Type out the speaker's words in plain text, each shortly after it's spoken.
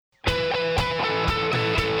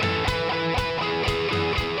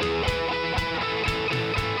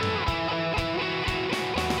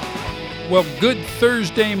Well, good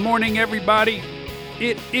Thursday morning, everybody.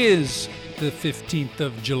 It is the 15th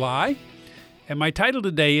of July, and my title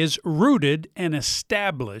today is Rooted and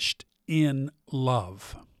Established in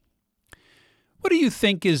Love. What do you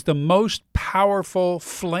think is the most powerful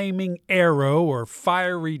flaming arrow or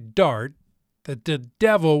fiery dart that the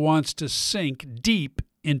devil wants to sink deep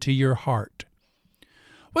into your heart?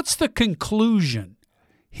 What's the conclusion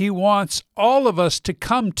he wants all of us to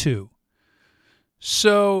come to,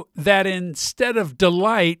 so that instead of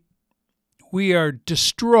delight, we are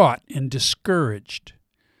distraught and discouraged?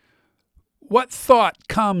 What thought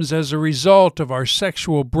comes as a result of our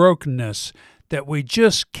sexual brokenness that we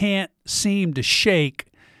just can't seem to shake,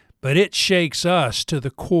 but it shakes us to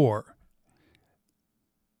the core?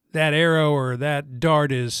 That arrow or that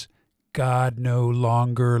dart is, God no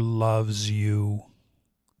longer loves you.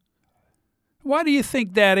 Why do you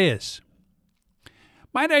think that is?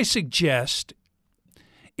 Might I suggest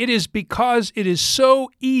it is because it is so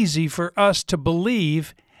easy for us to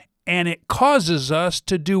believe, and it causes us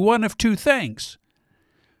to do one of two things.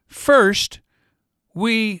 First,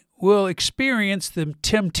 we will experience the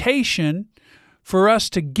temptation for us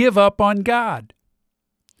to give up on God.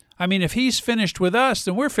 I mean, if He's finished with us,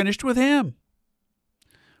 then we're finished with Him.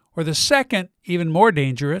 Or the second, even more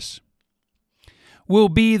dangerous, will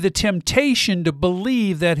be the temptation to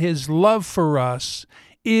believe that His love for us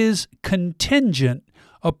is contingent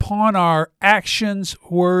upon our actions,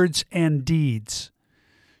 words, and deeds.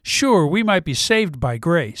 Sure, we might be saved by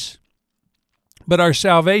grace, but our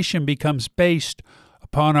salvation becomes based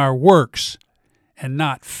upon our works and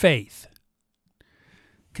not faith.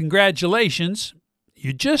 Congratulations,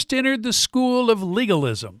 you just entered the school of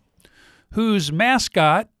legalism, whose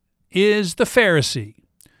mascot is the Pharisee,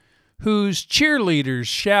 whose cheerleaders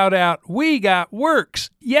shout out, "We got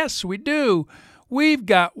works." Yes, we do. We've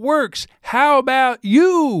got works. How about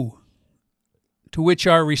you? To which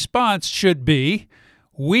our response should be,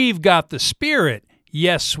 we've got the Spirit.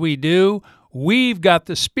 Yes, we do. We've got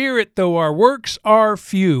the Spirit, though our works are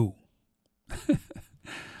few.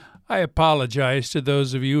 I apologize to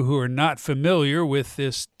those of you who are not familiar with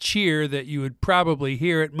this cheer that you would probably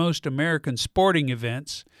hear at most American sporting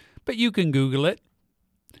events, but you can Google it.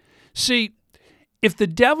 See, if the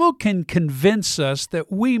devil can convince us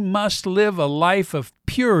that we must live a life of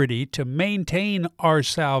purity to maintain our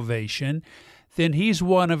salvation, then he's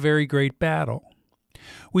won a very great battle.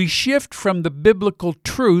 We shift from the biblical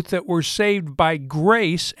truth that we're saved by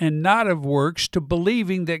grace and not of works to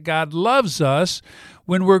believing that God loves us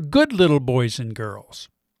when we're good little boys and girls.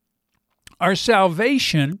 Our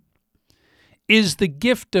salvation is the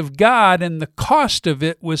gift of God, and the cost of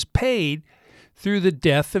it was paid through the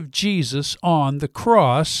death of Jesus on the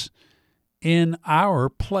cross in our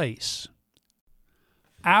place.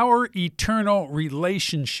 Our eternal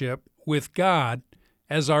relationship with God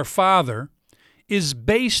as our Father is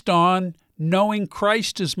based on knowing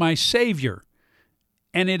Christ as my Savior,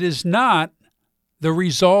 and it is not the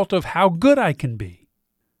result of how good I can be.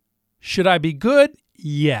 Should I be good?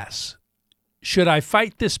 Yes. Should I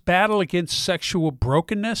fight this battle against sexual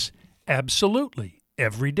brokenness? Absolutely,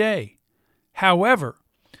 every day. However,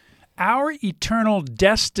 our eternal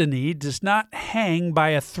destiny does not hang by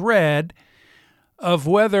a thread of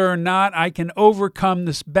whether or not I can overcome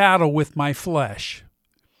this battle with my flesh.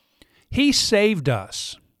 He saved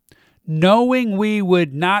us, knowing we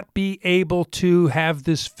would not be able to have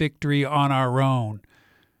this victory on our own.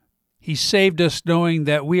 He saved us knowing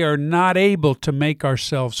that we are not able to make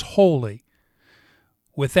ourselves holy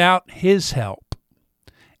without His help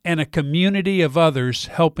and a community of others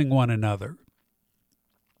helping one another.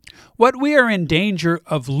 What we are in danger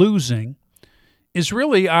of losing is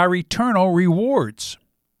really our eternal rewards.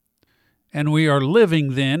 And we are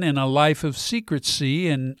living then in a life of secrecy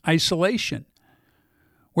and isolation,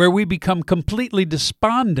 where we become completely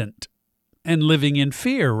despondent and living in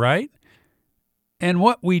fear, right? And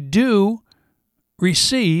what we do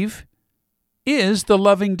receive is the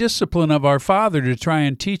loving discipline of our Father to try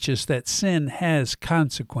and teach us that sin has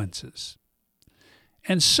consequences.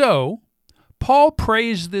 And so, Paul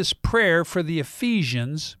prays this prayer for the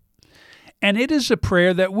Ephesians, and it is a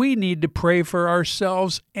prayer that we need to pray for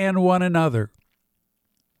ourselves and one another.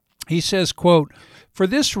 He says, quote, "For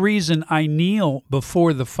this reason I kneel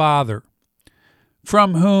before the Father,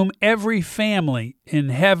 from whom every family in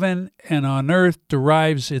heaven and on earth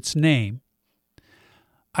derives its name.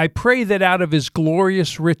 I pray that out of His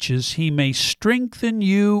glorious riches He may strengthen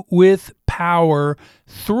you with power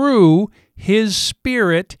through His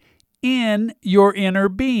Spirit in your inner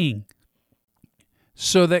being,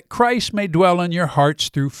 so that Christ may dwell in your hearts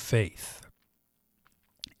through faith.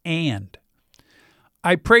 And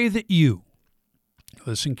I pray that you,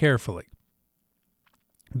 listen carefully,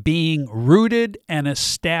 being rooted and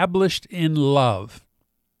established in love,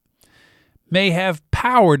 may have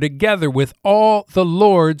power together with all the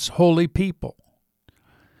Lord's holy people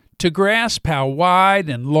to grasp how wide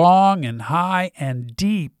and long and high and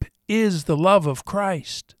deep is the love of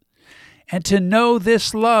Christ, and to know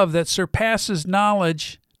this love that surpasses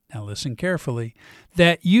knowledge, now listen carefully,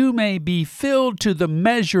 that you may be filled to the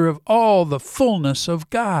measure of all the fullness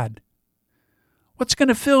of God. What's going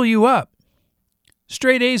to fill you up?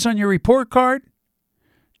 Straight A's on your report card?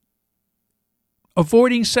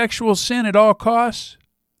 Avoiding sexual sin at all costs?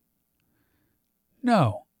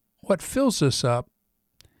 No. What fills us up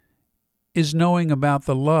is knowing about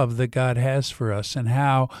the love that God has for us and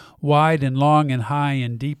how wide and long and high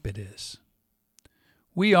and deep it is.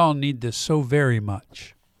 We all need this so very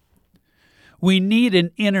much. We need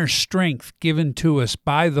an inner strength given to us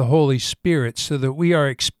by the Holy Spirit so that we are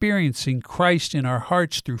experiencing Christ in our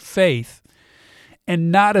hearts through faith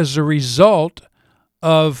and not as a result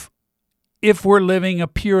of if we're living a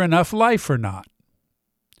pure enough life or not.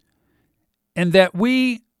 And that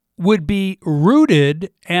we would be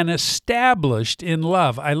rooted and established in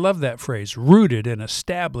love. I love that phrase, rooted and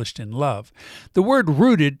established in love. The word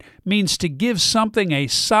rooted means to give something a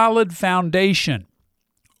solid foundation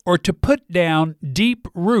or to put down deep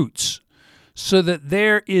roots so that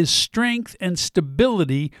there is strength and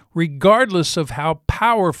stability regardless of how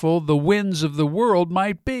powerful the winds of the world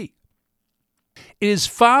might be. It is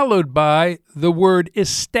followed by the word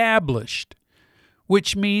established,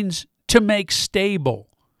 which means to make stable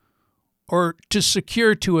or to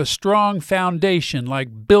secure to a strong foundation,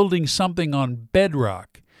 like building something on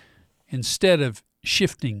bedrock instead of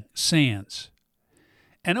shifting sands.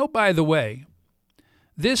 And oh, by the way,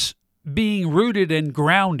 this being rooted and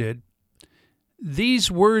grounded, these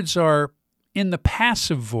words are in the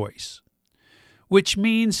passive voice, which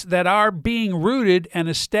means that our being rooted and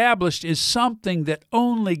established is something that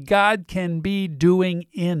only God can be doing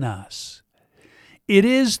in us. It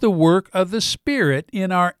is the work of the Spirit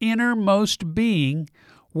in our innermost being,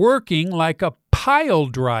 working like a pile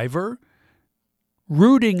driver,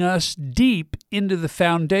 rooting us deep into the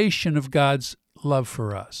foundation of God's love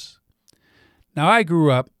for us. Now, I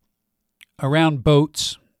grew up around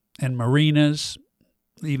boats and marinas,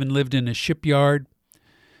 even lived in a shipyard,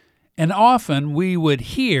 and often we would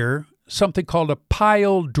hear something called a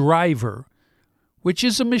pile driver, which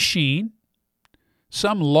is a machine,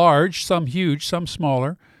 some large, some huge, some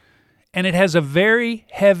smaller, and it has a very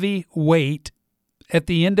heavy weight at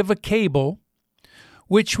the end of a cable,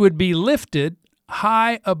 which would be lifted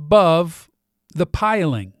high above the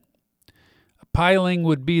piling. A piling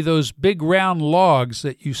would be those big round logs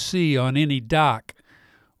that you see on any dock,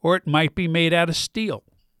 or it might be made out of steel.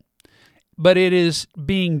 But it is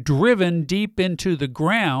being driven deep into the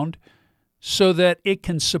ground so that it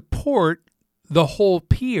can support the whole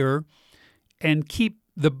pier and keep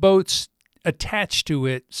the boats attached to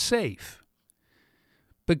it safe.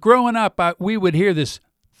 But growing up, we would hear this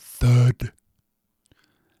thud,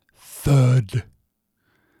 thud,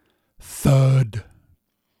 thud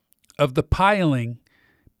of the piling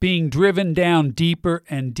being driven down deeper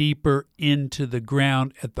and deeper into the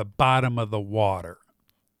ground at the bottom of the water.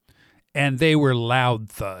 And they were loud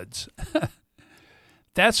thuds.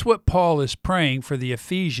 That's what Paul is praying for the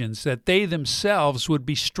Ephesians, that they themselves would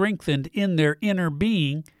be strengthened in their inner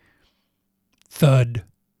being. Thud,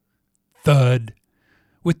 thud,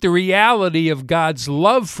 with the reality of God's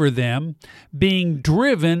love for them being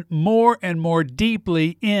driven more and more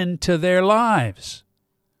deeply into their lives.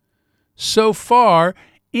 So far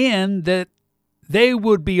in that they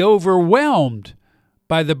would be overwhelmed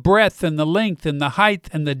by the breadth and the length and the height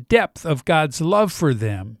and the depth of God's love for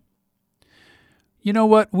them. You know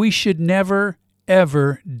what? We should never,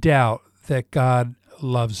 ever doubt that God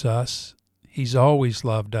loves us. He's always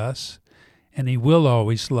loved us, and He will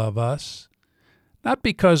always love us. Not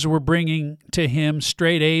because we're bringing to Him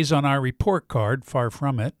straight A's on our report card, far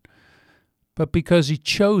from it, but because He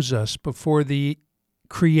chose us before the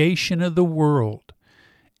creation of the world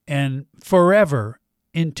and forever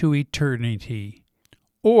into eternity,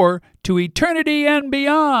 or to eternity and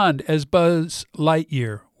beyond, as Buzz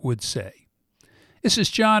Lightyear would say. This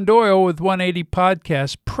is John Doyle with 180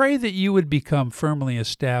 Podcast. Pray that you would become firmly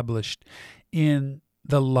established in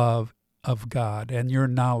the love of God and your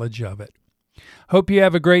knowledge of it. Hope you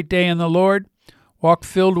have a great day in the Lord. Walk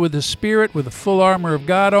filled with the Spirit with the full armor of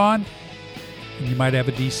God on, and you might have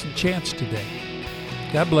a decent chance today.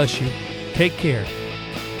 God bless you. Take care,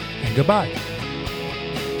 and goodbye.